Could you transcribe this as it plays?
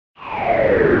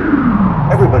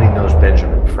knows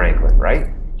Benjamin Franklin, right?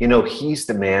 You know, he's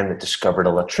the man that discovered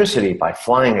electricity by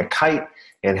flying a kite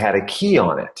and had a key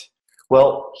on it.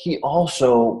 Well, he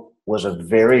also was a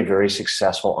very, very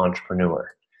successful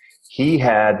entrepreneur. He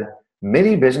had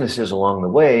many businesses along the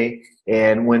way,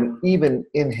 and when even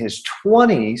in his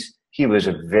 20s, he was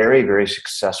a very, very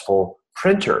successful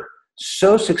printer.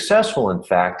 So successful, in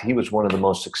fact, he was one of the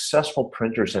most successful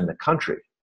printers in the country.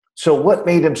 So what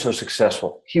made him so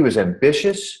successful? He was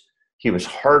ambitious, he was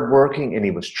hardworking, and he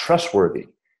was trustworthy.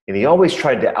 And he always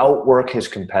tried to outwork his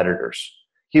competitors.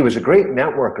 He was a great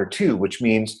networker too, which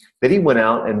means that he went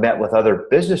out and met with other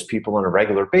business people on a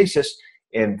regular basis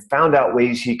and found out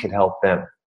ways he could help them.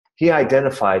 He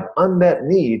identified unmet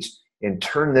needs and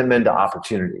turned them into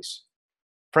opportunities.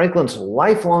 Franklin's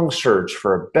lifelong search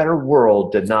for a better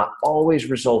world did not always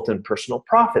result in personal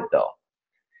profit, though.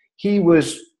 He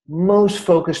was most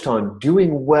focused on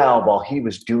doing well while he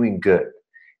was doing good.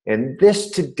 And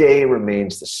this today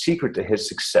remains the secret to his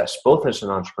success, both as an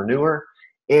entrepreneur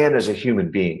and as a human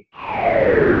being.